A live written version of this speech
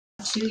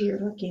Who you're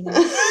looking at.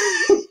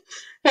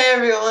 Hey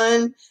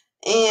everyone,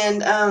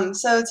 and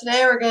so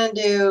today we're gonna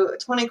do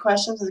 20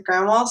 questions with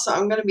Grandma. So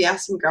I'm gonna be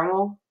asking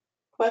Grandma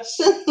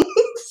questions.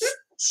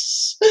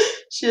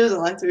 She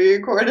doesn't like to be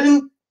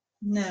recorded.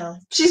 No.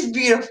 She's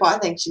beautiful. I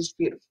think she's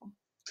beautiful,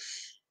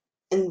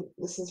 and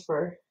this is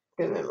for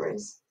good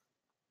memories.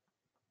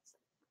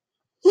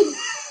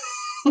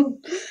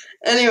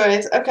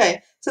 Anyways,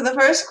 okay. So the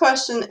first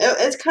question,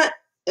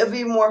 it'll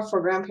be more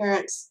for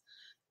grandparents,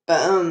 but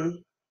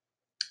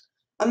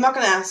I'm not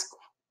gonna ask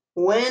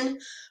when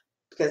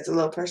because it's a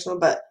little personal.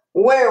 But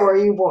where were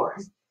you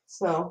born?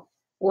 So.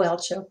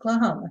 Welch,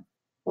 Oklahoma.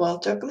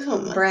 Welch,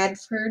 Oklahoma.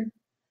 Bradford.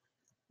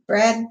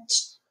 Bradship.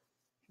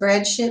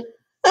 Bradship.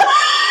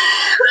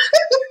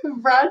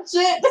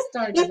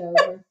 Start it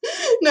over.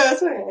 No,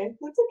 it's okay.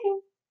 It's okay.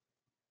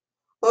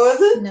 What was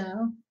it?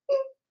 No.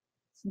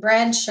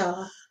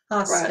 Bradshaw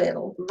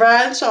Hospital.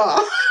 Bradshaw.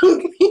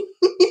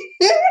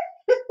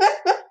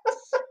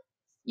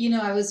 You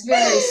know, I was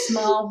very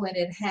small when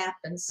it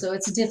happened, so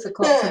it's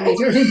difficult for me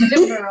to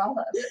remember all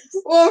of it.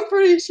 Well, I'm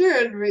pretty sure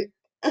it'd be.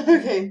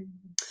 Okay.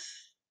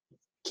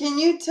 Can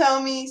you tell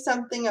me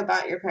something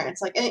about your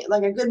parents?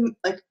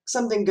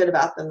 Something good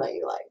about them that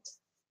you liked?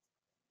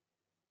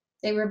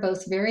 They were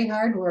both very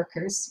hard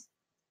workers.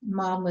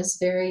 Mom was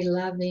very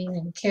loving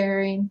and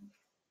caring.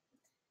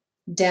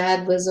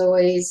 Dad was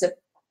always a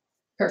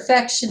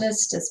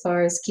perfectionist as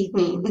far as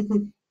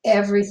keeping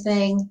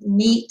everything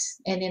neat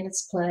and in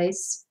its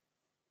place.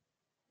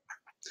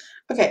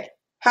 Okay.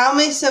 How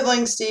many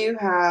siblings do you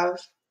have,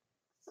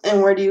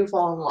 and where do you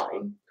fall in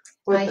line?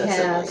 I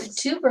have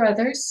 2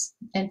 brothers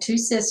and 2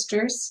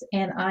 sisters,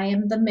 and I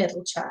am the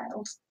middle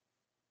child.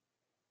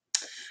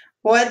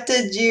 What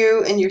did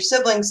you and your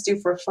siblings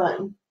do for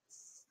fun?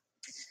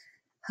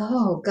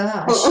 Oh,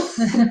 gosh.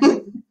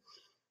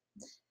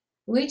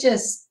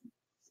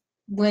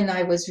 When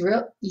I was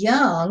real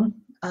young,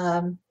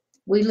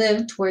 we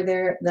lived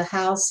where the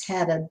house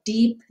had a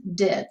deep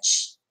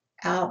ditch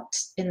out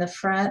in the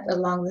front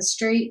along the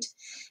street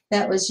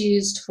that was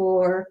used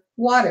for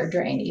water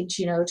drainage,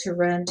 to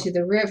run to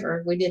the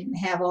river. We didn't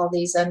have all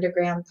these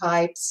underground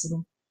pipes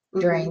and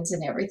drains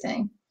and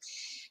everything.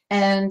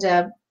 And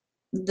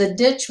the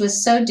ditch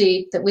was so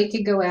deep that we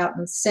could go out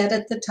and sit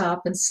at the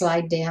top and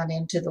slide down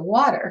into the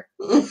water.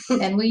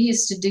 And we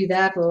used to do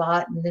that a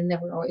lot. And then there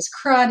were always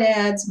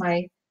crawdads.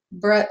 My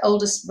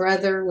oldest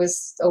brother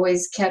was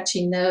always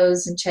catching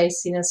those and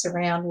chasing us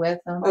around with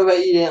them. I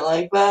bet you didn't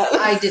like that.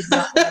 I did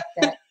not like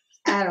that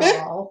at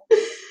all.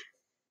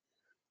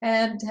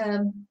 And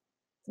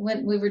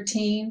when we were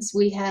teens,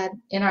 we had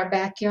in our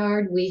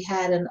backyard, we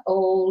had an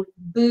old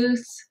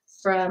booth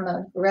from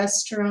a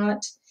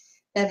restaurant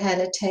that had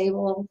a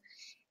table,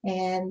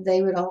 and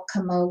they would all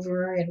come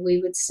over and we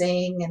would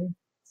sing and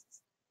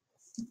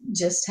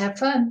just have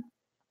fun.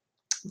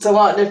 It's a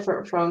lot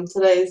different from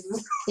today's.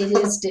 It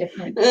is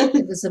different.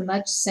 It was a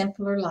much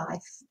simpler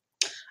life.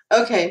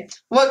 Okay.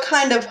 What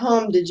kind of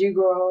home did you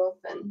grow up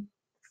in?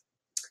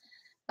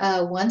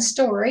 One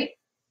story.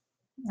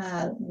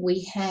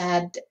 We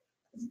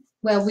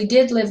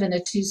did live in a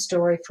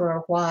 2-story for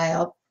a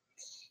while,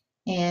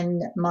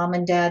 and Mom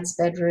and Dad's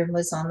bedroom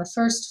was on the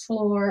first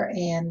floor,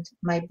 and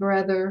my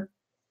brother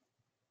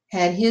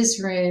had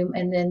his room,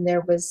 and then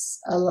there was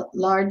a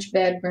large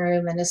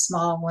bedroom and a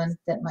small one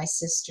that my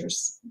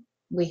sisters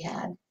we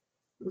had.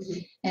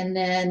 And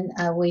then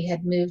we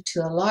had moved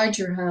to a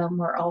larger home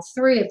where all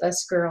 3 of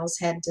us girls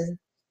had to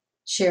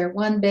share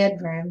one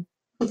bedroom.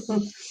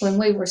 When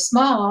we were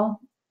small,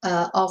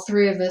 all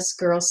 3 of us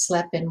girls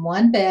slept in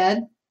one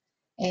bed,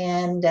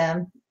 and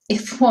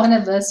if one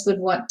of us would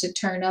want to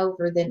turn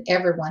over, then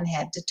everyone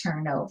had to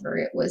turn over.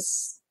 It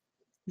was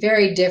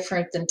very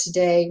different than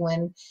today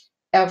when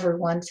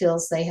everyone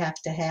feels they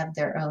have to have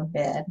their own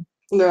bed.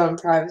 Their own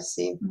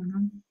privacy.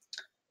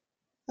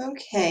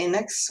 Okay,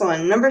 next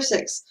one. Number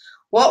 6.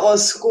 What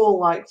was school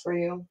like for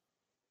you?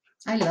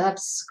 I loved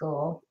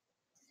school.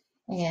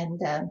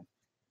 And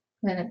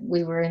when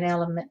we were in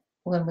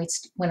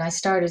when I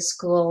started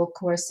school, of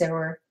course, there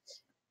were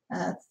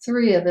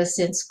 3 of us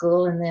in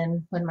school, and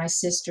then when my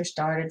sister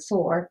started,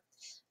 4.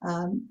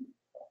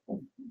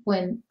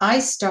 When I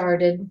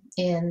started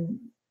in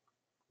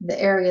the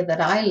area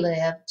that I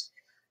lived,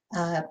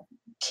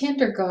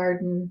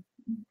 kindergarten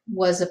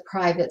was a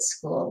private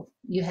school.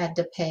 You had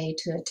to pay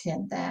to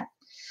attend that.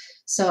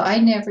 So I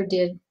never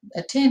did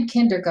attend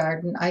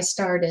kindergarten. I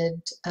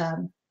started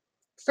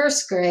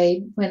first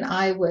grade when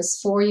I was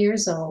 4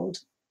 years old,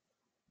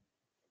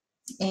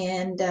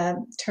 and I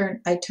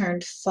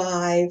turned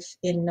 5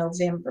 in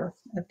November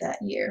of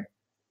that year.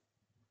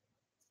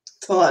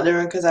 It's a lot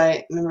different because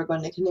I remember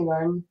going to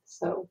kindergarten.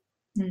 So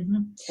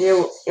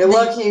you're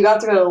lucky you got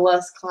to go to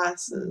less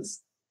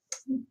classes.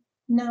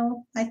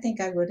 No, I think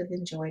I would have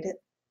enjoyed it.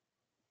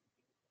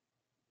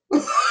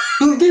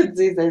 Kids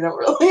these days don't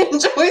really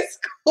enjoy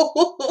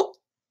school.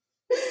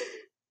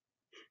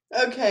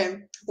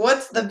 Okay,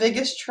 what's the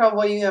biggest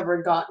trouble you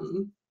ever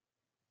gotten?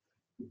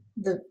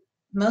 The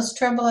most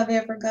trouble I've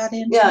ever got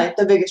into? Yeah, like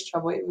the biggest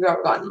trouble you've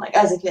ever gotten, like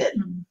as a kid.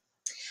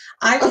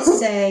 I would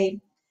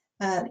say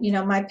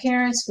My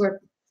parents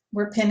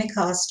were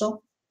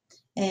Pentecostal,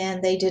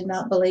 and they did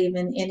not believe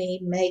in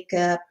any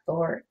makeup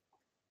or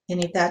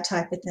any of that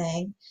type of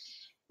thing.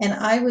 And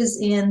I was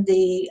in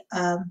the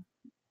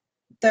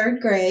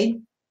third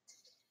grade,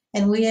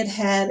 and we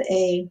had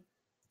a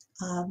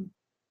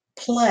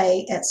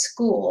play at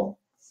school,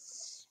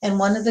 and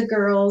one of the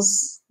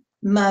girls'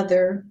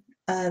 mother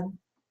uh,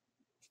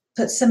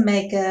 put some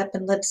makeup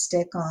and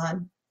lipstick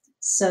on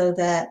so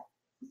that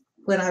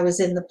when I was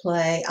in the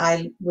play,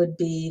 I would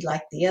be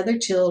like the other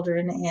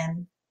children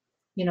and,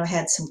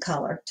 had some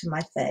color to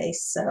my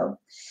face. So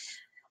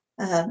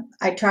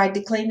I tried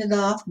to clean it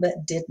off,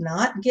 but did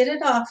not get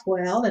it off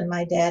well. And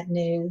my dad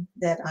knew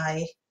that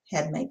I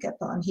had makeup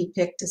on. He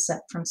picked us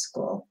up from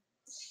school,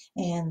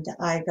 and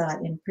I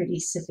got in pretty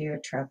severe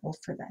trouble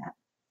for that.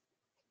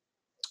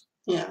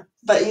 Yeah,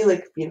 but you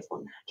look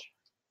beautiful naturally.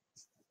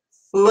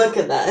 Look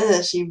at that.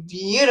 Isn't she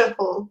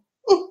beautiful?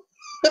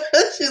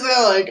 She's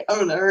like, I'm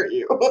gonna hurt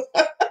you.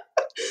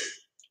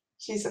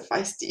 She's a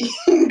feisty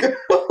girl.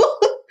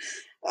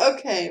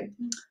 Okay.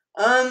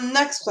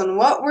 Next one.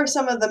 What were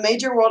some of the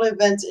major world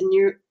events in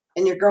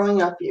your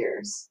growing up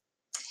years?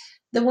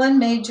 The one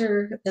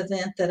major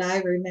event that I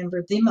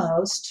remember the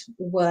most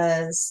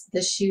was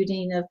the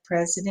shooting of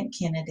President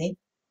Kennedy.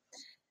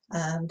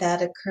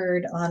 That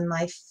occurred on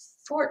my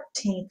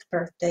 14th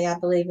birthday, I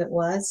believe it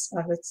was.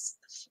 I was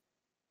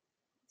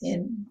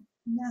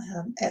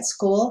at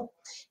school,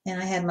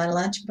 and I had my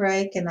lunch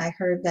break, and I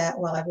heard that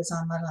while I was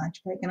on my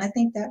lunch break. And I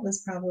think that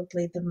was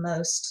probably the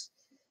most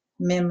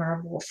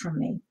memorable for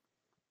me.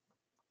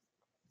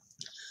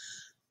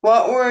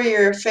 What were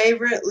your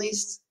favorite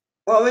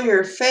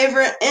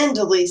and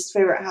least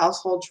favorite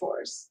household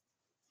chores?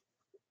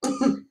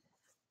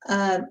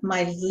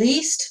 My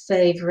least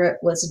favorite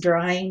was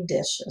drying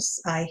dishes.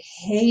 I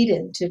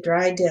hated to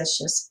dry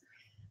dishes.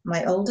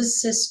 My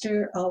oldest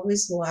sister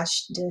always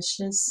washed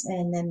dishes,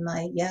 and then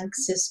my young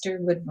sister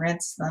would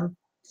rinse them,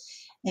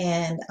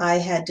 and I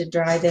had to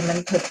dry them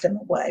and put them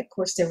away. Of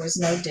course, there was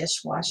no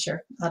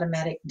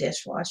automatic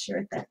dishwasher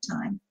at that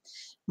time.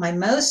 My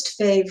most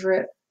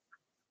favorite,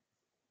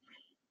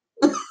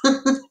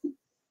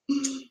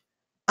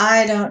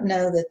 I don't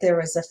know that there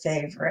was a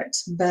favorite,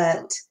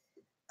 but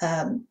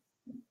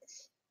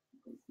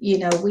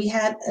we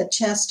had a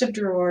chest of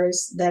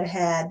drawers that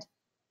had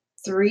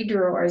 3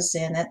 drawers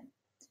in it,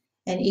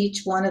 and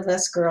each one of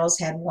us girls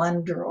had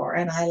 1 drawer,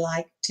 and I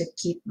like to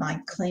keep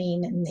mine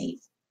clean and neat.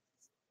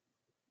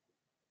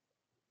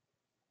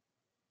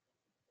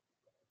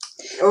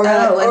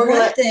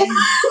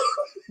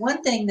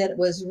 One thing that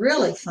was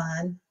really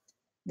fun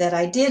that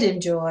I did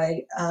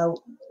enjoy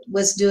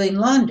was doing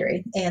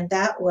laundry, and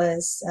that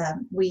was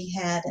we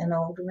had an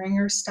old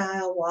Wringer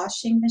style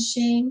washing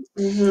machine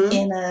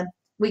in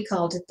we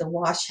called it the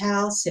wash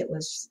house. It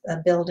was a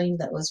building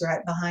that was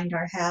right behind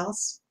our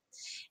house,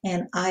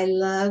 and I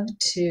loved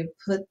to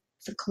put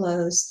the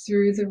clothes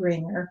through the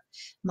wringer.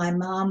 My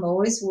mom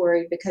always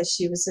worried because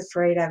she was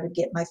afraid I would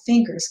get my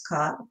fingers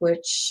caught,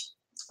 which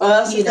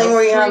that's the thing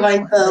where you have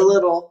like the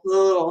little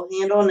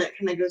handle and it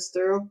kind of goes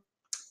through.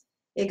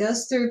 It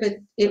goes through, but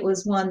it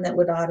was one that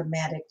would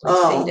automatically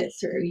feed it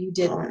through. You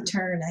didn't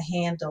turn a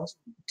handle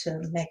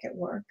to make it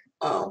work.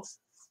 Oh,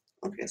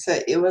 okay, so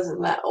it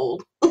wasn't that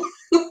old.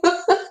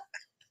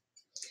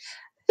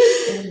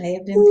 There may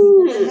have been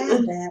people that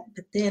had that,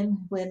 but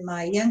then when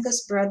my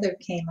youngest brother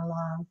came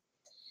along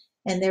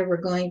and there were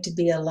going to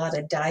be a lot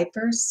of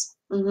diapers,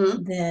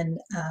 then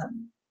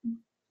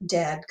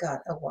Dad got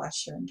a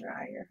washer and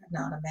dryer, an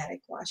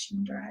automatic washer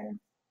and dryer.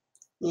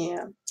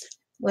 Yeah.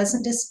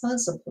 Wasn't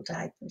disposable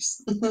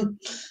diapers.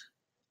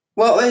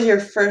 What was your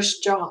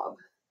first job?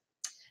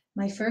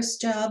 My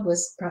first job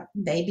was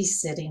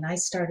babysitting. I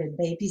started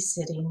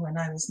babysitting when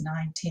I was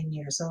 9, 10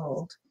 years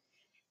old.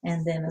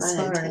 And then as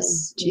far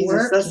as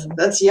working,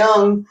 that's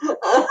young.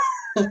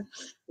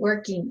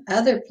 Working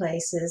other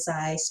places,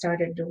 I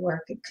started to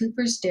work at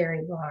Cooper's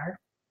Dairy Bar.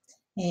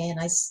 And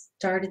I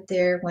started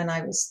there when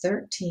I was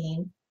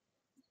 13.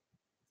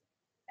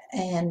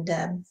 And,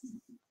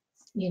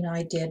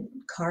 I did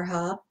car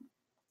hop.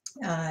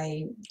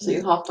 So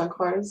you hopped on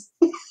cars?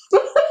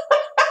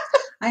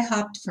 I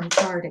hopped from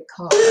car to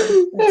car.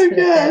 Let's put it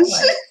that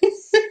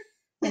way.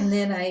 And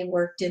then I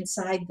worked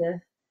inside.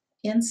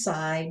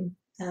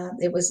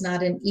 It was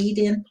not an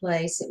eat-in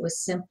place. It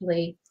was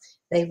simply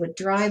they would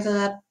drive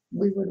up,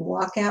 we would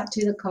walk out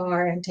to the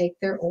car and take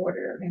their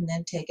order and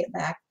then take it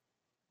back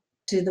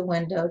to the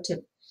window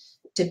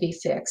to be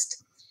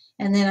fixed.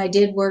 And then I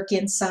did work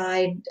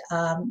inside,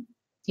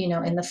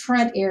 in the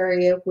front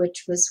area,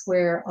 which was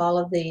where all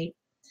of the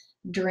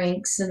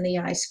drinks and the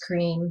ice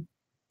cream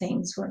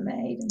things were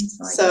made. And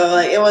so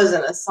it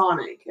wasn't a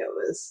Sonic, it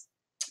was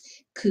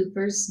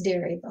Cooper's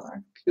Dairy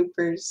Bar.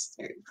 Cooper's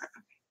Dairy Bar.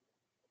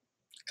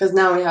 Because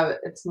now we have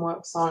it. It's more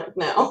of Sonic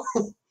now.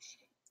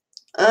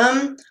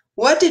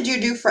 What did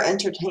you do for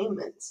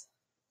entertainment?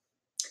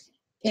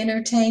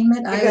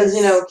 Entertainment? Because,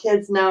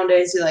 kids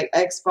nowadays do like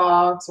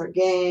Xbox or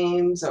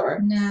games or...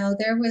 No,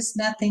 there was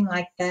nothing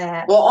like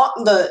that. Well,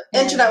 the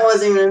internet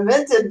wasn't even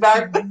invented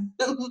back then.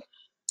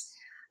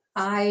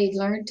 I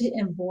learned to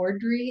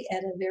embroidery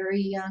at a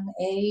very young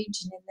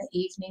age, and in the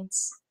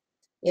evenings,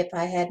 if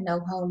I had no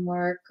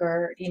homework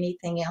or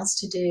anything else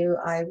to do,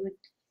 I would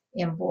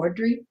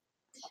embroidery.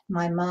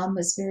 My mom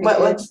was very good.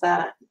 What's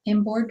that?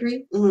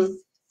 Embroidery. Mm-hmm.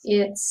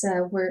 It's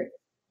where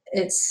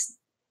it's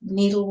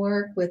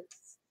needlework with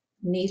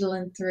needle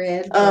and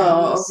thread where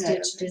Oh, you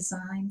okay. stitch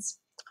designs.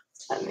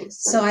 That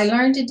makes sense. So I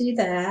learned to do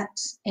that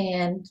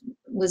and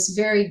was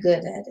very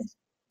good at it,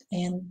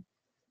 and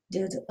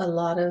did a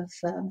lot of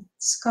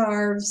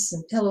scarves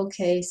and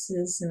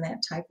pillowcases and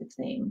that type of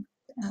thing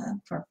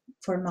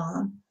for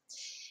mom.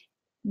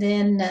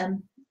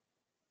 Then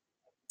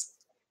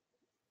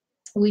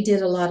we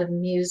did a lot of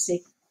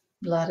music,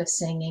 a lot of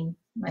singing.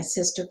 My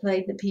sister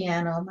played the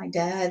piano. My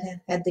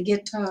dad had the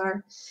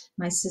guitar.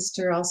 My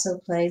sister also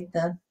played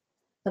the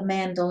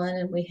mandolin,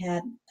 and we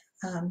had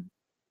um,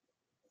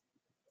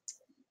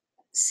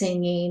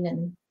 singing,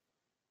 and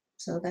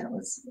so that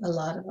was a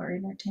lot of our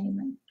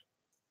entertainment.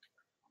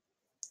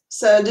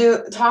 So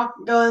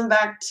going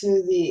back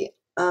to the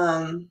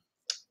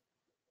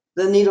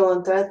needle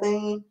and thread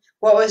thingy.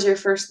 What was your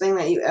first thing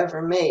that you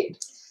ever made?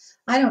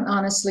 I don't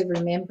honestly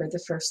remember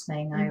the first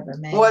thing I ever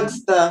made.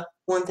 What's the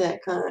one thing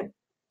that kind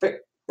of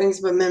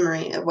brings up a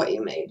memory of what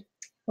you made?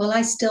 Well,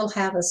 I still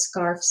have a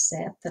scarf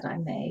set that I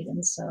made,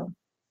 and so,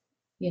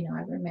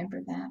 I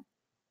remember that.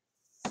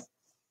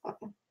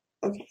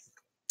 Okay.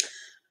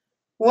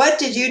 What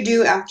did you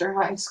do after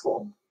high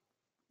school?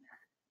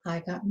 I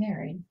got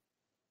married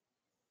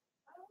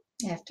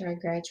after I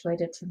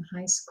graduated from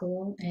high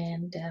school,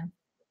 and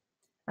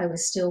I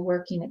was still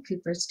working at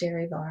Cooper's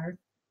Dairy Bar.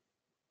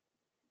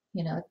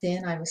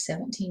 Then I was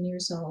 17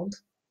 years old,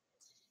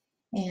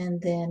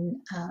 and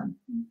then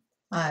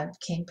I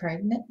became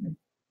pregnant and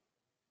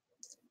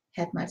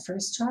had my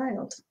first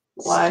child.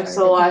 Life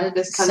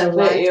just kind of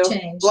hit you.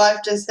 Changed. Life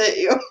just hit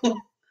you.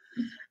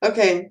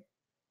 Okay.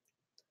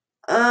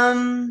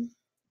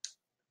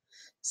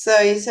 So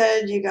you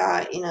said you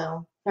got,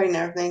 pregnant and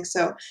everything.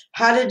 So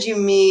how did you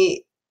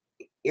meet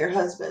your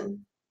husband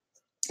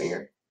or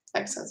your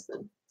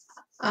ex-husband?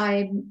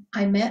 I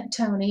met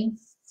Tony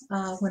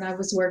when I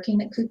was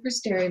working at Cooper's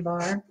Dairy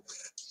Bar.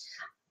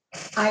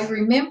 I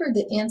remember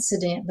the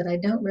incident, but I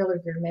don't really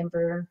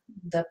remember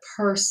the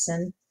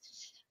person.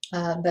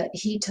 But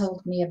he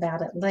told me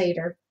about it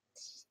later.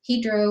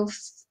 He drove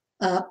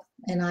up,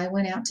 and I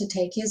went out to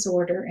take his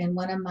order, and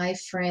one of my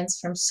friends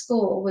from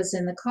school was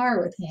in the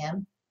car with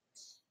him.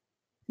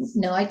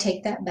 No, I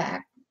take that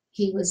back.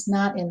 He was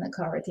not in the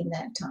car with him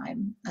that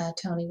time.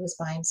 Tony was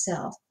by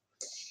himself.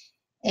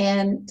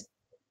 And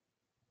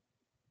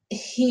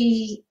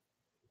he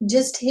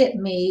just hit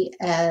me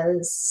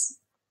as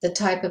the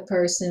type of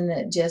person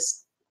that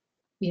just,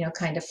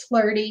 kind of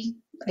flirty,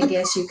 I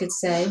guess you could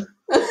say.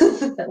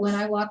 But when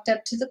I walked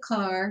up to the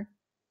car,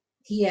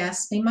 he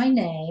asked me my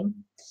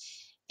name.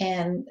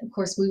 And of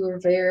course, we were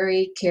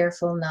very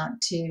careful not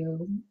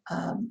to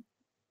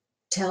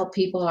tell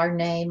people our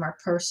name, our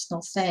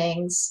personal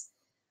things.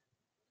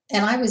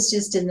 And I was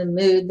just in the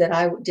mood that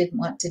I didn't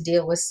want to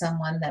deal with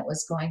someone that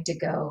was going to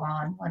go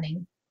on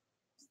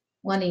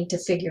wanting to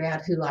figure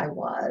out who I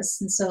was.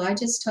 And so I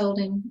just told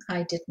him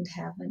I didn't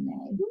have a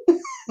name.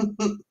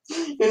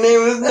 Your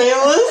name was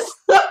nameless?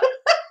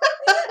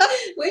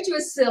 Which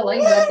was silly,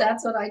 but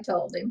that's what I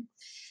told him.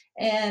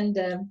 And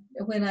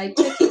when I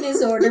took him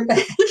his order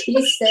back,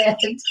 he said,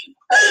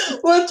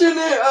 "What's your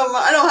name?"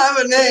 I don't have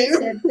a name. He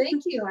said,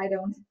 "Thank you. I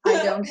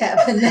don't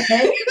have a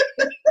name."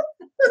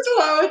 That's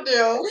what I would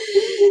do.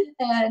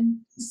 And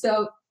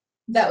so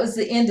that was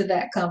the end of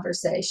that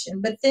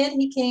conversation. But then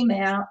he came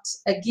out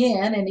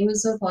again, and he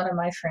was with one of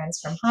my friends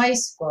from high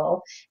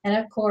school. And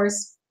of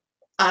course,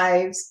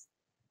 I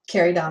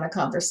carried on a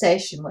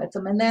conversation with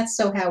him, and that's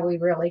how we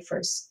really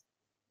first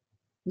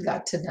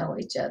got to know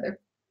each other.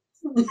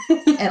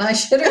 And I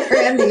should have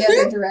ran the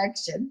other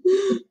direction.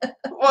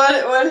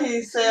 What did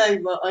he say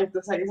like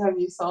the second time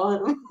you saw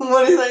him?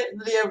 What did he say?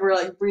 Did he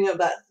ever bring up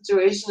that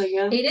situation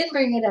again? He didn't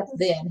bring it up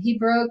then. He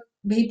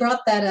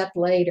brought that up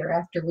later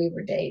after we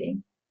were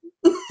dating.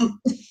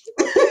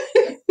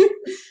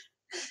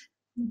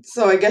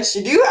 So I guess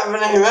you do have a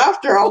name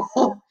after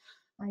all.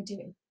 I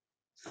do.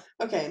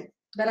 Okay.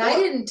 But I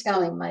didn't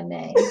tell him my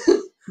name.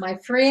 My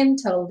friend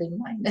told him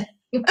my name.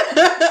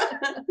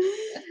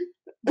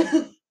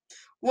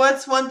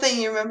 What's one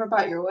thing you remember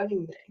about your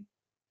wedding day?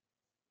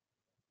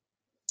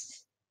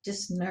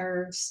 Just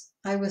nerves.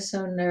 I was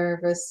so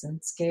nervous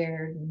and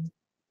scared.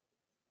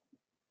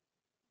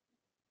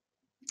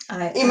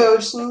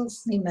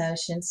 Emotions.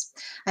 Emotions.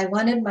 I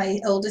wanted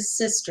my oldest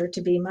sister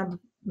to be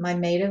my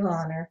maid of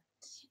honor.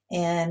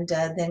 And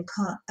then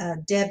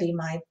Debbie,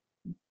 my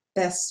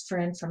best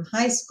friend from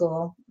high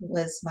school,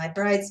 was my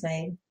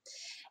bridesmaid.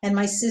 And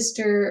my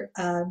sister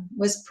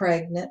was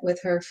pregnant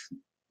with her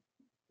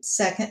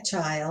second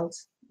child.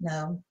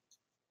 No.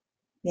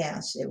 Yeah,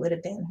 it would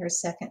have been her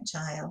second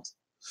child.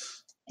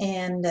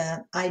 And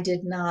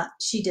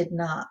she did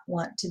not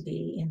want to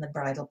be in the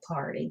bridal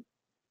party.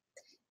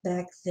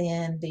 Back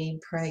then, being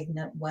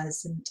pregnant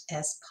wasn't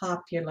as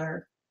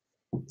popular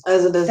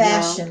As it is now.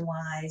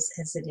 fashion-wise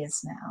as it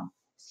is now.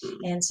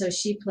 Mm. And so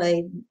she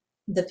played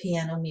the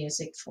piano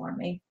music for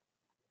me.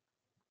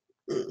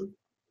 Mm.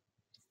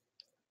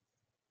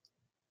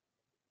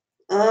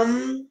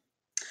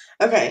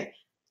 Okay.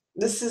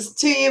 This is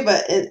to you,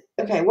 but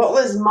okay. What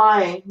was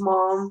my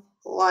mom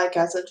like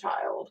as a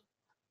child?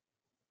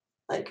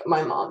 Like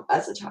my mom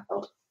as a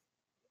child.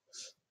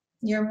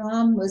 Your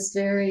mom was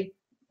very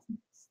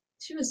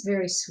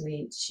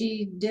sweet.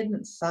 She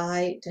didn't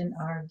fight and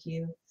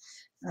argue.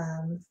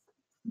 Um,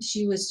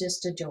 she was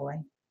just a joy.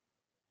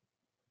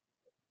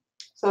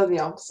 So the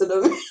opposite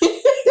of me.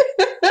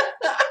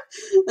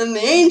 And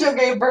the angel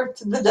gave birth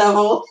to the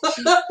devil.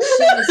 She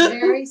was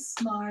very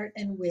smart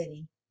and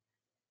witty.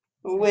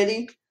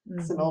 Witty.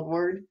 It's an Mhm. old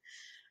word.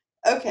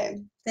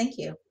 Okay. Thank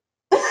you.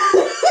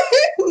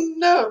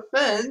 No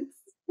offense.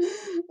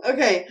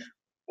 Okay.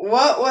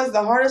 What was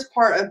the hardest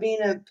part of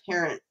being a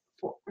parent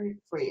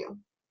for you?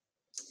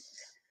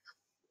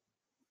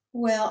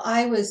 Well,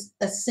 I was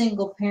a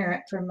single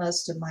parent for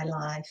most of my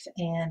life,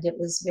 and it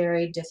was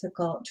very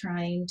difficult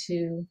trying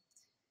to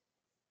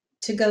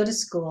go to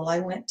school. I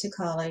went to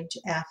college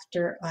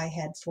after I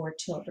had 4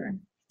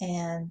 children,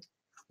 and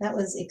that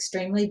was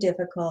extremely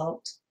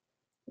difficult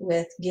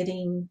with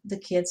getting the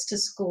kids to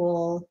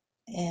school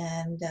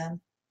and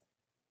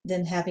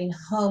then having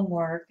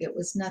homework. It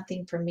was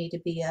nothing for me to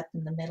be up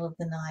in the middle of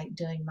the night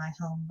doing my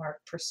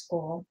homework for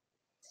school.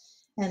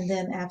 And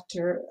then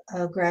after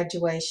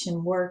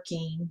graduation,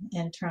 working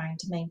and trying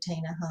to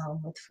maintain a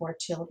home with 4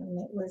 children,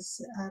 it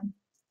was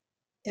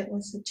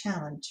a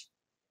challenge.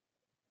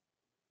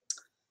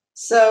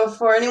 So,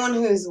 for anyone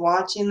who's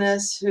watching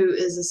this who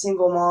is a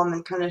single mom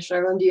and kind of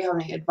struggling, do you have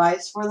any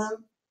advice for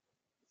them?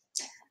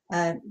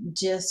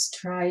 Just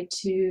try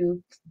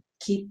to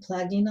keep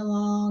plugging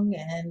along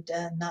and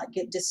not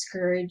get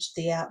discouraged.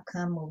 The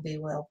outcome will be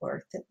well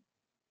worth it.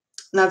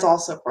 And that's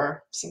also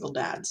for single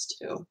dads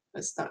too.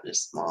 It's not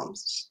just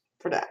moms, it's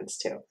for dads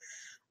too.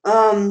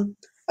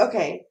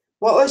 Okay.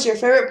 What was your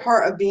favorite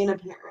part of being a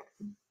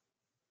parent?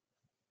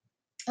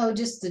 Oh,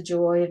 just the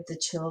joy of the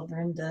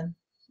children,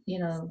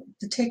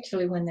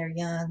 particularly when they're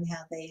young,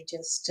 how they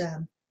just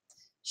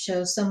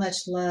show so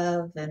much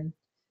love and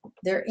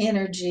their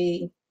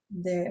energy.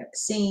 They're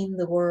seeing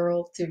the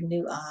world through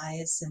new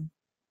eyes, and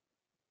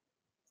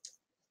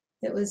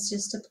it was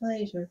just a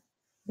pleasure.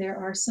 There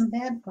are some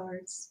bad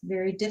parts,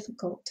 very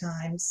difficult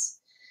times,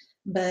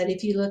 but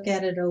if you look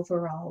at it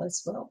overall,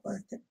 it's well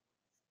worth it.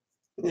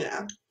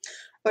 Yeah.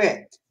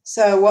 Okay.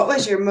 So, what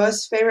was your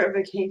most favorite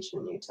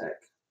vacation you took?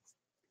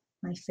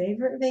 My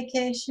favorite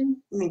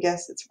vacation? Let me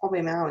guess, it's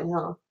probably Maui,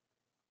 huh?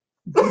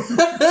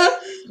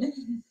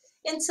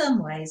 In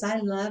some ways, I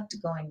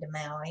loved going to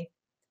Maui.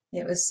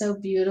 It was so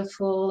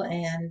beautiful,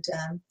 and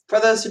For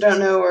those who don't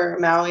know where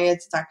Maui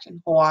is, it's actually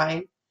in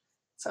Hawaii.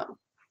 So,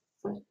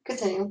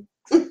 continue.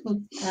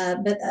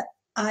 but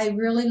I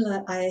really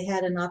I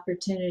had an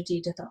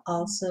opportunity to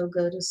also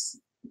go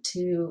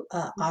to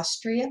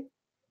Austria.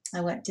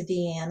 I went to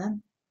Vienna.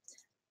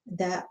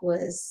 That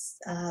was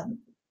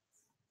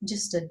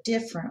just a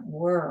different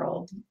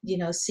world.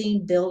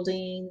 Seeing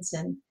buildings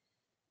and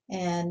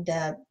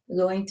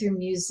going through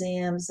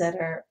museums that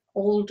are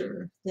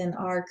older than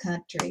our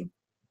country.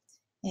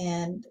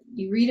 And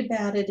you read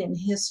about it in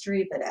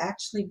history, but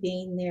actually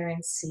being there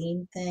and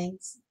seeing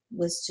things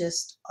was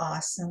just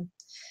awesome.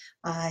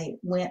 I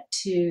went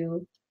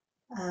to,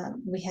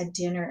 we had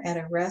dinner at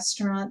a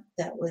restaurant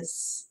that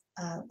was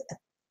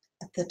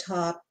at the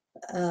top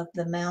of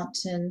the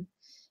mountain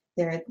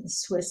there at the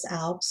Swiss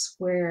Alps,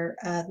 where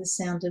The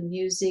Sound of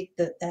Music,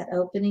 that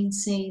opening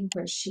scene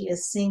where she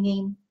is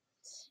singing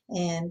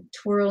and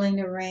twirling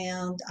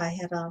around. I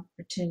had an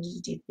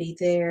opportunity to be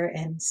there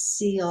and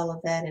see all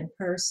of that in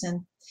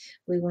person.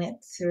 We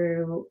went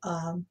through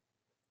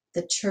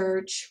the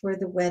church where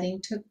the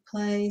wedding took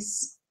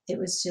place. It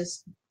was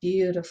just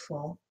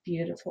beautiful,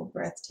 beautiful,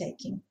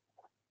 breathtaking.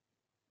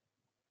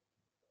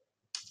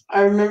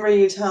 I remember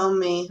you telling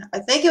me, I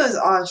think it was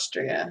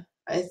Austria,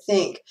 I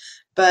think.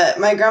 But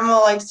my grandma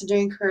likes to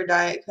drink her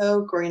Diet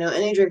Coke or,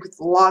 any drink with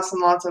lots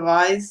and lots of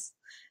ice.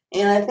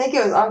 And I think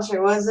it was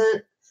Austria,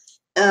 wasn't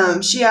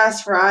it? She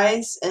asked for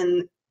ice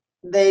and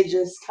they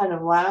just kind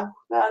of laughed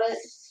about it.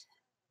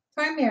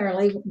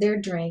 Primarily, their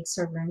drinks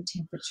are room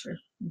temperature.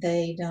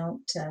 They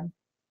don't,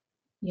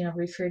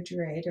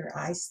 refrigerate or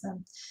ice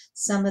them.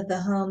 Some of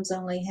the homes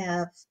only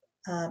have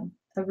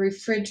a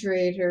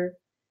refrigerator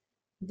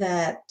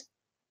that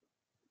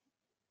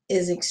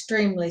is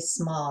extremely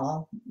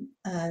small,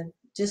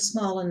 just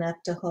small enough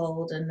to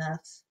hold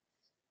enough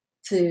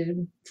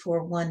food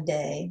for one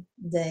day.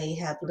 They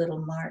have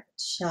little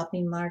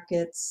shopping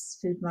markets,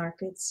 food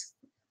markets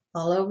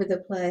all over the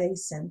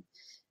place. And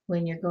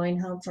when you're going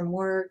home from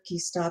work, you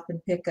stop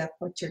and pick up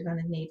what you're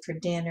going to need for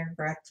dinner,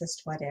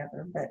 breakfast,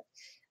 whatever. But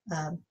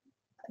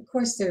of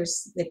course,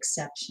 there's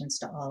exceptions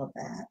to all of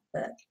that.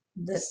 But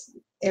the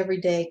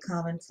everyday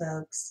common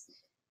folks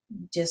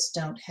just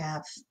don't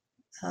have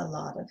a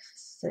lot of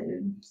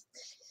food.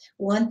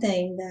 one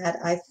thing that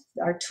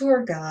our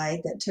tour guide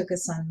that took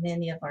us on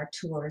many of our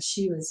tours,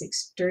 she was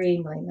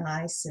extremely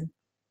nice, and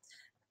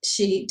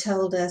she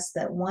told us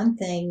that one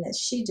thing that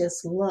she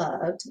just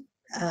loved.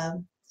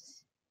 Um,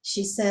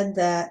 she said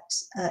that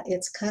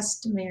it's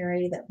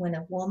customary that when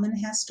a woman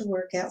has to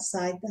work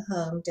outside the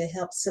home to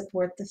help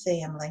support the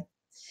family,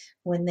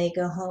 when they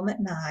go home at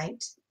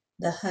night,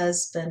 the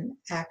husband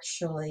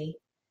actually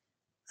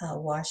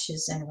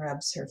washes and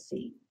rubs her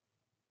feet.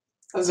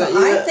 I So bet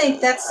I you. think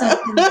that's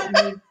something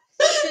that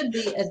should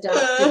be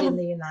adopted in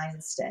the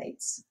United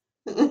States.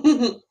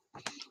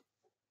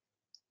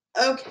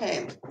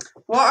 Okay.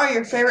 What are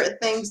your favorite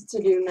things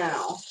to do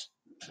now?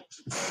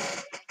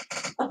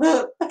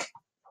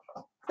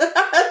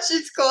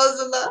 She's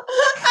closing up.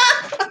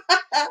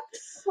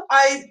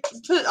 I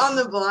put on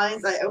the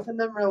blinds. I opened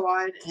them real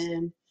wide,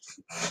 and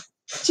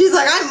she's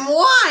like, "I'm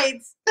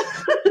white."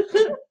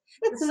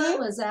 The sun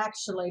was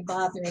actually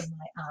bothering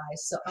my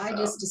eyes, so I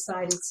just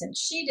decided since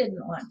she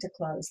didn't want to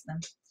close them,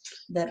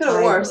 that Could have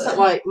I wore would.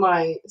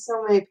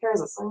 so many pairs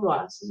of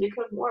sunglasses. You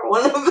could have worn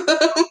one of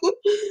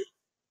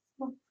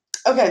them.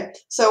 Okay,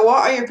 so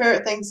what are your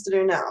favorite things to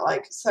do now?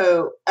 Like,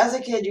 so as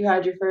a kid, you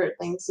had your favorite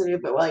things to do,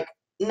 but like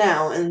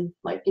now, and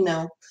like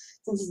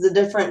since it's a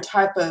different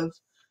type of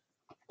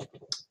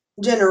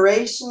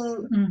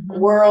generation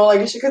world, I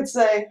guess you could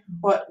say,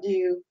 what do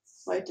you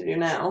like to do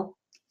now?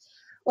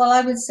 Well,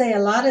 I would say a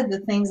lot of the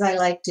things I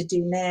like to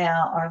do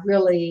now are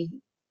really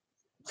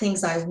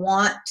things I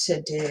want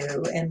to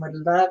do and would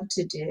love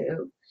to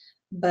do,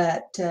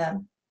 but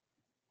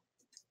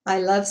I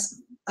love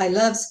I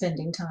love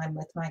spending time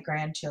with my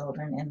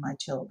grandchildren and my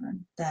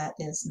children. That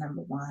is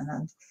number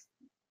one.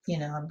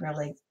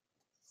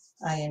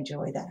 I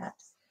enjoy that.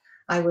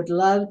 I would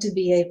love to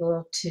be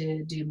able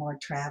to do more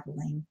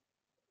traveling.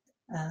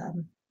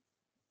 Um,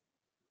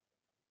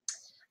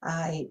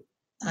 I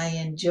I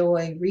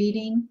enjoy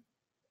reading.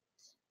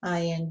 I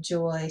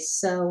enjoy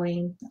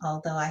sewing,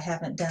 although I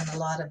haven't done a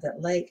lot of it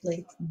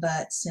lately.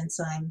 But since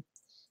I'm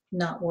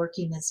not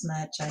working as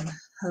much, I'm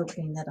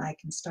hoping that I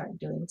can start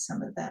doing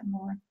some of that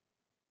more.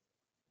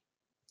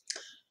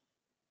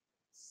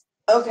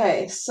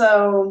 Okay,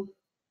 so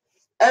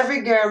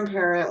every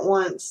grandparent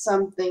wants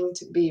something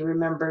to be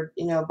remembered,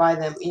 by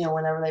them,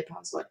 whenever they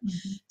pass away.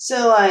 Mm-hmm.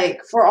 So,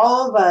 like, for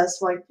all of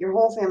us, like your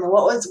whole family,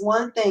 what was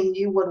one thing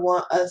you would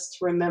want us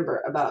to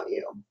remember about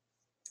you?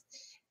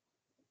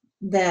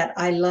 That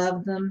I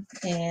love them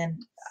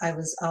and I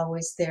was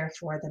always there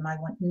for them. I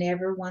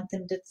never want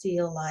them to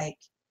feel like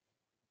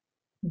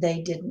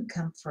they didn't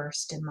come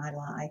first in my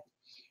life,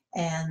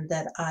 and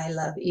that I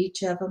love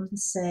each of them the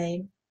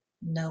same.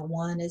 No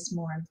one is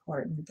more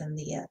important than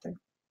the other.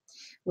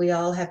 We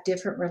all have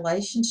different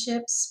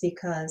relationships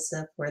because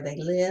of where they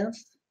live,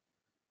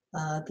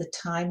 the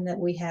time that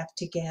we have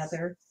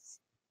together,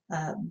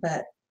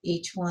 but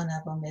each one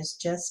of them is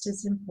just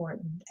as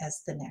important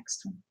as the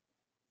next one.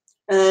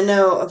 And I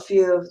know a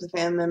few of the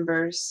family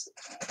members,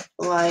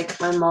 like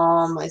my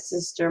mom, my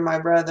sister, my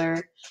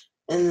brother,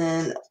 and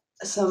then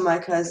some of my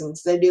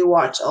cousins. They do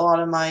watch a lot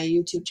of my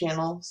YouTube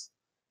channels,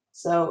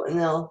 and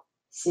they'll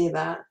see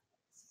that.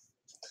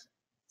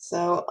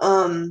 So,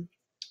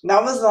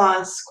 that was the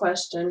last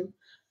question.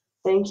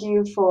 Thank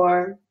you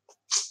for.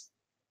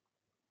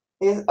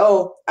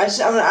 Oh, I'm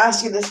going to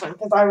ask you this one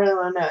because I really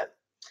want to know it.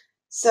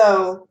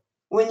 So,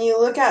 when you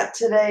look at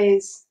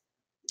today's,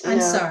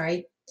 I'm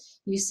sorry.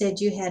 You said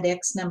you had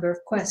X number of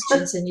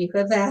questions and you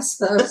have asked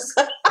those.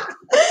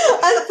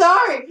 I'm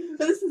sorry.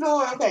 But this is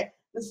more okay.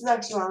 This is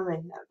actually what I'm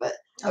making up. But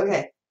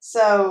okay.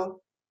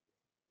 So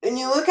when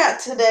you look at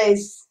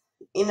today's,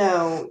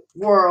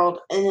 world,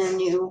 and then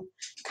you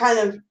kind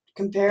of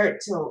compare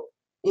it to,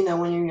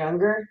 when you're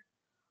younger,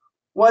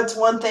 what's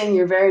one thing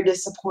you're very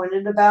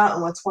disappointed about,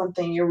 and what's one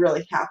thing you're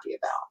really happy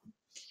about?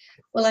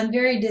 Well, I'm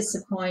very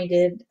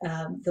disappointed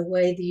the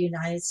way the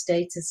United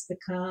States has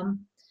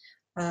become.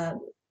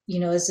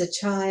 As a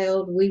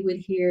child, we would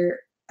hear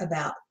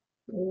about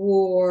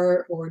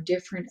war or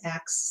different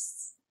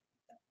acts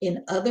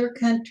in other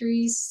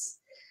countries.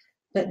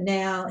 But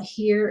now,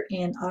 here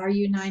in our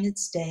United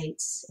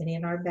States and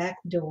in our back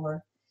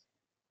door,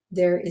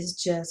 there is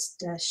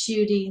just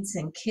shootings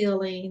and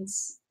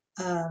killings,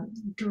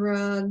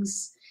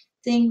 drugs,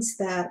 things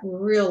that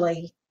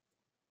really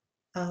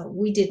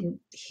we didn't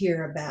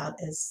hear about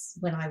as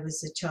when I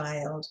was a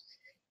child.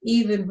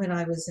 Even when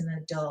I was an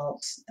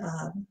adult,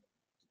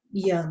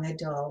 young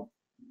adult,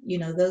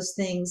 those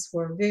things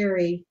were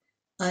very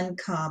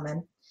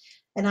uncommon.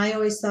 And I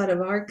always thought of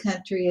our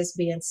country as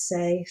being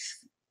safe,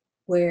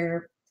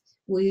 where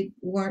we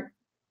weren't,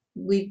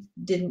 we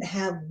didn't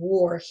have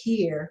war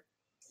here.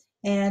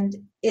 And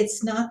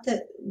it's not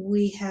that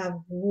we have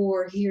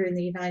war here in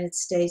the United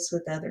States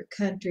with other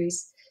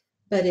countries,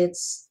 but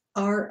it's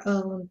our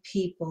own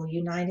people,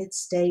 United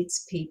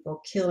States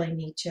people, killing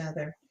each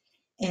other.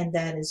 And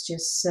that is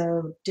just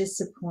so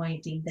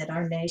disappointing that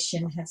our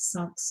nation has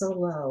sunk so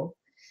low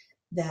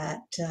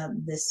that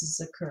this is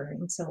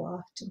occurring so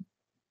often.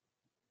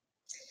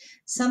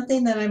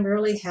 Something that I'm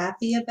really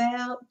happy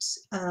about,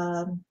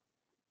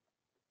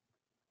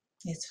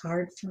 It's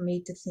hard for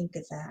me to think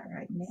of that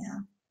right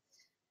now.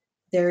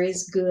 There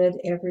is good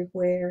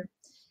everywhere.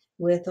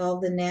 With all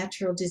the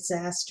natural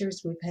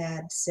disasters, we've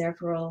had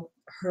several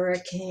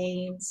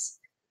hurricanes,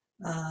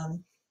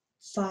 um,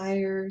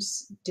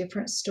 fires,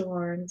 different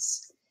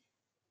storms,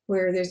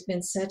 where there's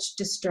been such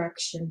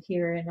destruction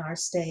here in our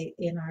state,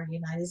 in our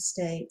United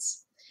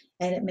States.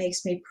 And it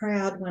makes me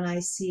proud when I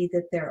see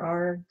that there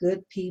are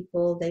good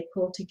people. They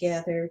pull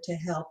together to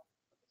help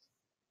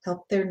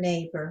their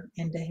neighbor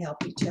and to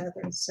help each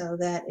other. So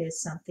that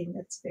is something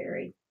that's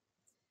very,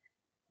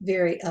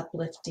 very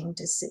uplifting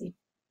to see.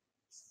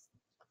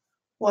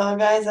 Well,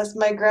 guys, that's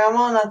my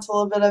grandma, and that's a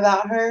little bit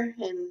about her.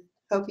 And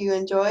hope you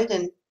enjoyed.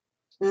 And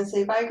you want to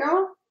say bye,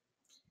 Grandma?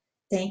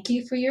 Thank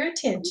you for your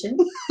attention.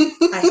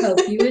 I hope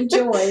you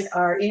enjoyed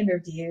our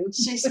interview.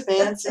 She's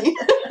fancy.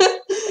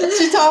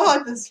 She talked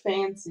like this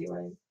fancy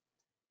way.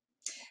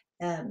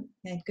 And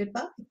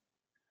goodbye.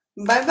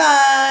 Bye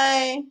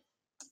bye.